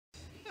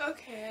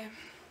Okay.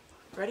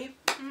 Ready?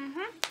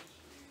 Mm-hmm.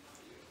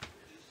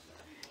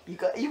 You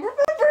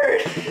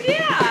remembered!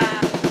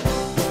 Yeah!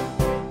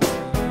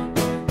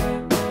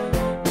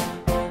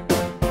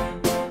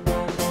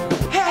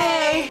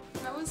 Hey!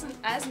 That wasn't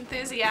as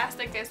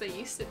enthusiastic as I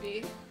used to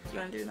be. You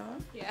wanna do another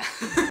one? Yeah.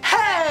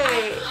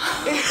 Hey!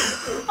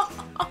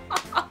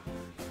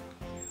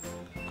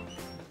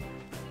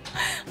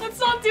 Let's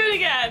not do it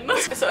again.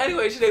 So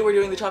anyway, today we're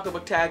doing the chocolate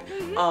book tag.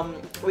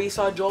 We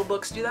saw Joel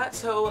Books do that,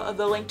 so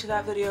the link to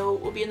that video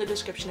will be in the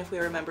description if we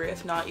remember.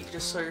 If not, you can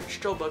just search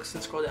Joel Books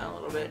and scroll down a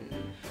little bit and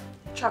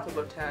chocolate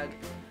book tag.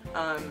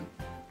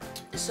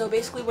 So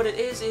basically what it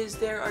is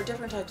there are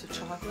different types of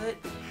chocolate,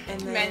 and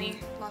then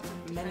lots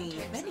of many.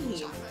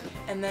 chocolate.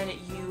 And then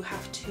you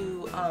have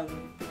to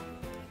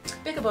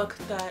pick a book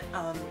that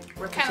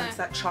represents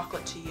that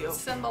chocolate to you.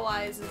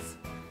 Symbolizes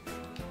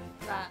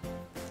that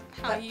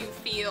how you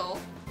feel.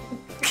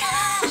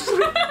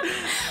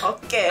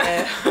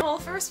 Okay. Well,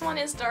 the first one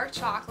is dark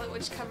chocolate,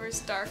 which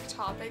covers dark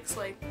topics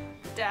like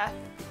death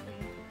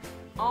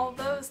and all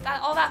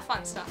that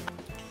fun stuff.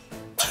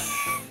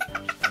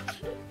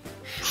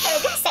 I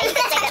was gonna say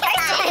that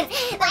like the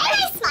first time. Why are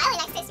you smiling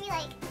next to me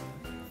like?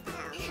 Oh.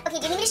 Okay,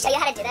 do you need me to show you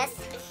how to do this?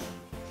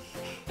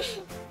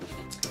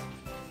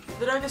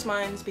 The Darkest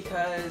Minds,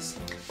 because,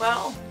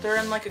 well, they're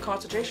in like a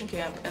concentration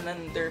camp, and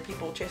then there are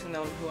people chasing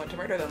them who want to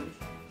murder them.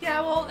 Yeah,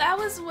 well, that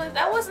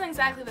wasn't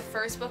exactly the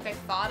first book I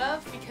thought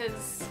of,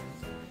 because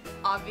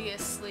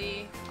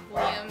obviously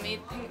William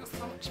made things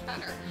so much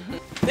better.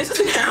 This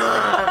is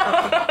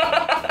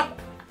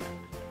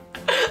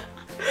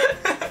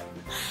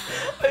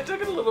I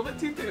took it a little bit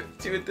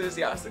too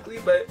enthusiastically,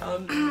 but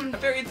I'm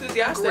very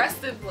enthusiastic.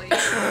 Aggressively.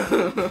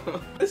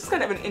 This is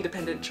kind of an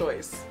independent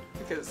choice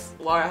because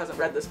Lara hasn't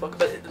read this book,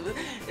 but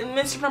in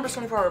Mr. Number's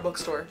 24-hour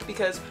bookstore,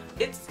 because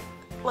it's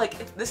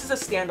like this is a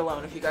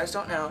standalone. If you guys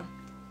don't know,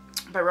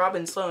 by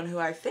Robin Sloan, who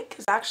I think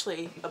is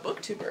actually a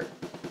booktuber.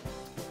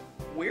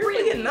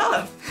 Weirdly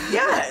enough,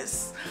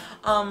 yes.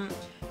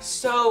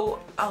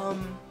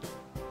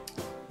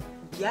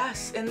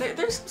 Yes, and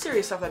there's some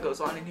serious stuff that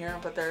goes on in here,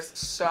 but there's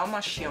so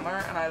much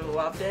humor, and I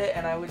loved it,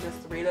 and I would just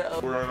read it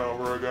over and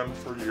over again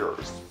for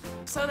years.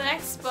 So the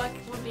next book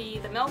would be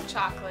The Milk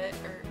Chocolate,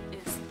 or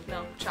is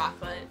Milk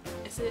Chocolate?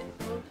 Is it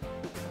milk?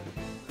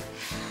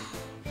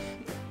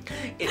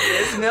 It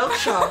is milk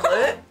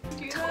chocolate.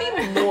 Tell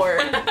me more.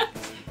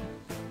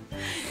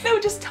 No,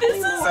 just tell me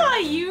more. This is how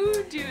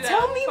you do that.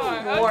 Tell me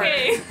more.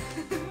 Okay.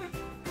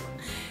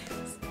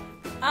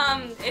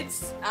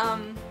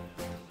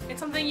 It's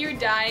something you're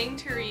dying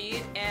to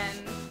read,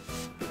 and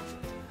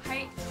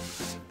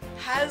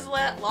has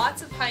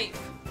lots of hype.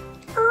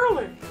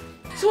 Early.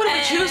 So what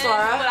did you choose,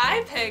 Lara? What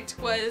I picked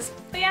was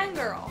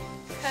Fangirl,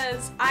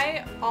 because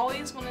I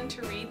always wanted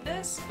to read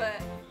this,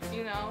 but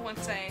you know,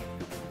 once I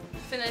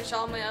finish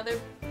all my other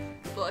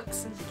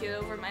books and get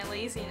over my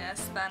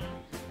laziness, then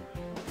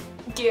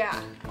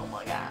yeah. Oh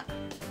my god.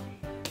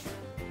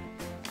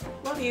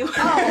 Love you.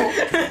 Oh,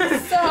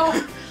 so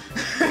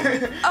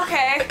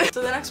okay.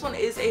 So the next one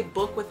is a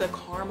book with a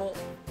caramel.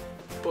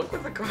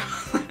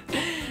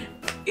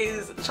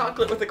 Is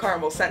chocolate with a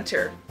caramel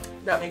center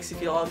that makes you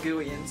feel all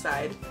gooey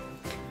inside.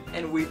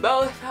 And we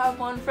both have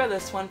one for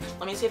this one.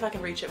 Let me see if I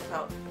can reach it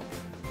without.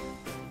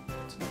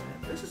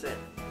 This is it.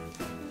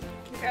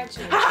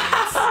 Congratulations.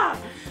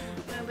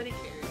 Nobody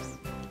cares.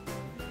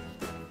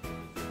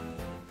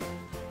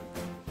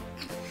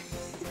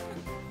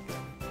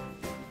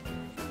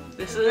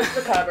 This is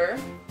the cover.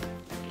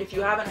 If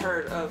you haven't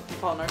heard of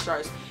Fault in Our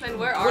Stars, then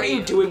what are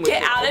you doing with it?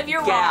 Get out of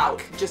your get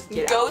rock. Out. Just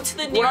get Go out. to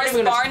the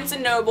nearest Barnes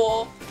and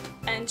Noble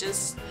and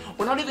just.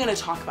 We're not even gonna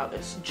talk about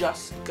this.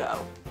 Just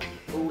go.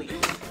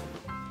 Leave.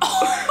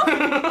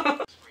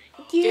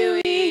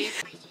 Gooey.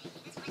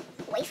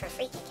 Wafer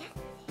free Kit Kat.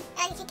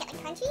 Kit Kat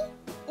like crunchy?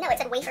 No, it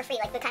said wafer free,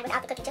 like the kind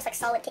without the cookie, just like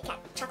solid Kit Kat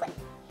chocolate.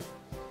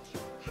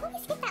 How do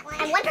we skip that one?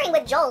 I'm wondering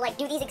with Joel, like,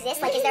 do these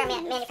exist? Like, is there a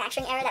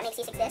manufacturing error that makes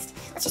these exist?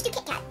 Let's just do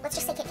Kit Kat. Let's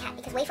just say Kit Kat,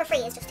 because wafer free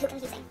is just too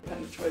confusing.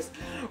 Kind of choice.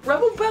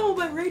 Rebel Belle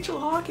by Rachel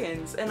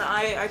Hawkins, and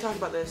I talked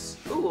about this.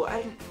 Ooh,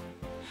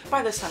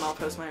 by this time I'll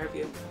post my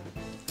review.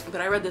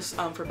 But I read this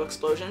for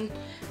Booksplosion,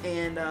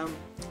 and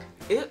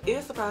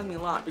it surprised me a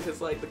lot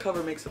because like the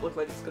cover makes it look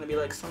like it's gonna be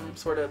like some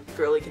sort of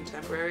girly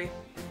contemporary.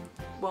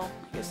 Well,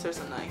 I guess there's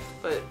a knife,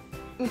 but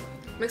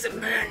makes it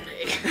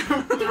manly.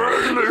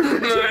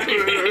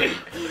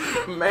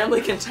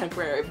 Manly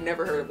contemporary. I've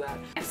never heard of that.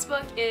 Next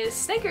book is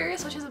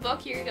Snickers, which is a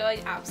book you're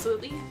going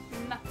absolutely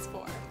nuts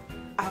for.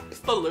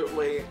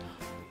 Absolutely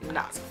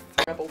nuts.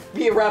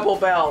 Be a rebel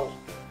belle.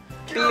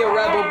 Be a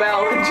rebel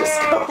belle and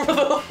just go for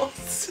the whole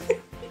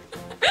thing.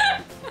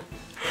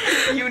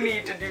 You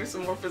need to do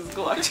some more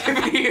physical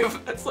activity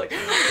if that's like.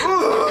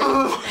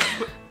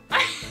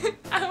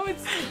 I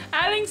was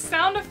adding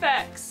sound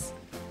effects.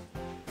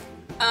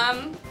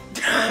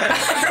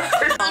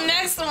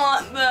 Next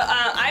one,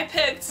 I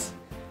picked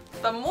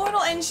the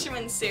Mortal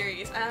Instruments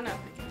series. I don't know if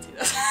you can see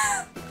this.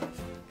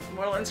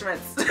 Mortal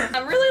Instruments.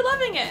 I'm really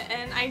loving it,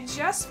 and I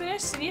just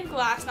finished City of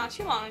Glass not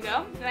too long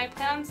ago, and I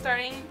plan on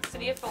starting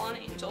City of Fallen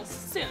Angels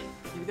soon.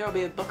 Maybe there'll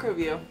be a book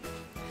review.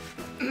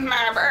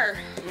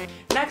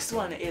 Next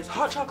one is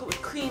Hot Chocolate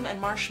with Cream and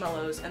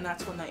Marshmallows, and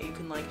that's one that you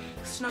can like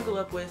snuggle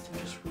up with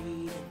and just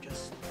read and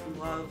just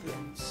love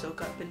and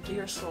soak up into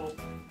your soul.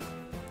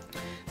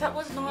 That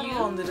was not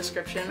all in the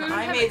description.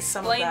 I made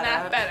some of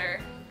that up.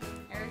 Better.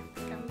 Eric,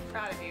 I'm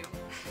proud of you.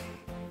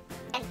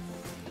 And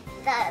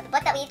the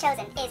book that we've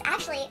chosen is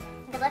actually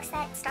the books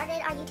that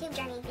started our YouTube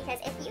journey, because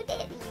if you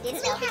didn't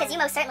know, because you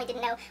most certainly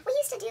didn't know, we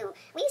used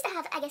to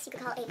have, I guess you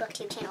could call it a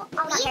booktube channel.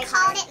 All about Harry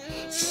Potter.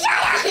 Shut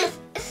up!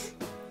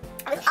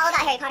 It was all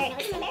about Harry Potter, and it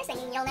was embarrassing,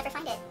 and you'll never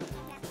find it.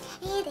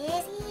 It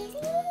is easy.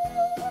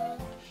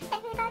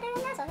 Harry Potter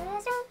and the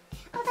Sorcerer's Stone.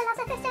 All the loves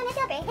of Kristen is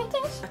your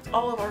British. That's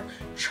all of our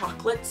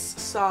chocolates,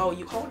 so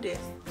you hold this.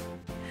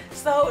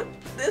 So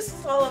this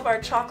is all of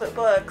our chocolate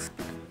books.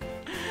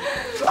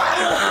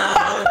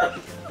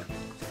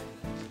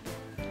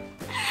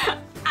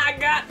 I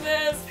got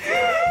this.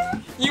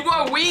 You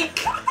are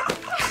weak.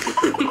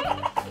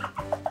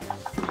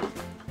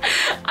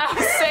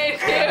 I'll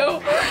save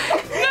you.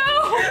 No.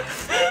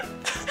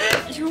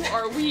 You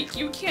are weak.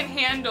 You can't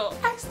handle.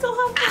 I still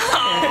have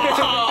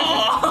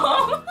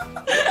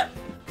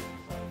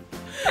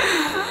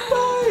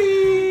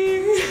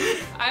Bye.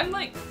 I'm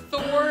like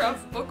Thor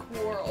of book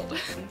world.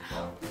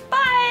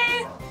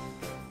 Bye.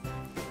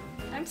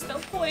 I'm still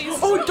poised.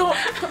 Oh, don't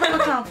put my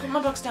book down. Put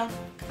my books down.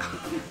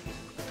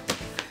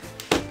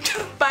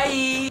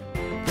 Bye.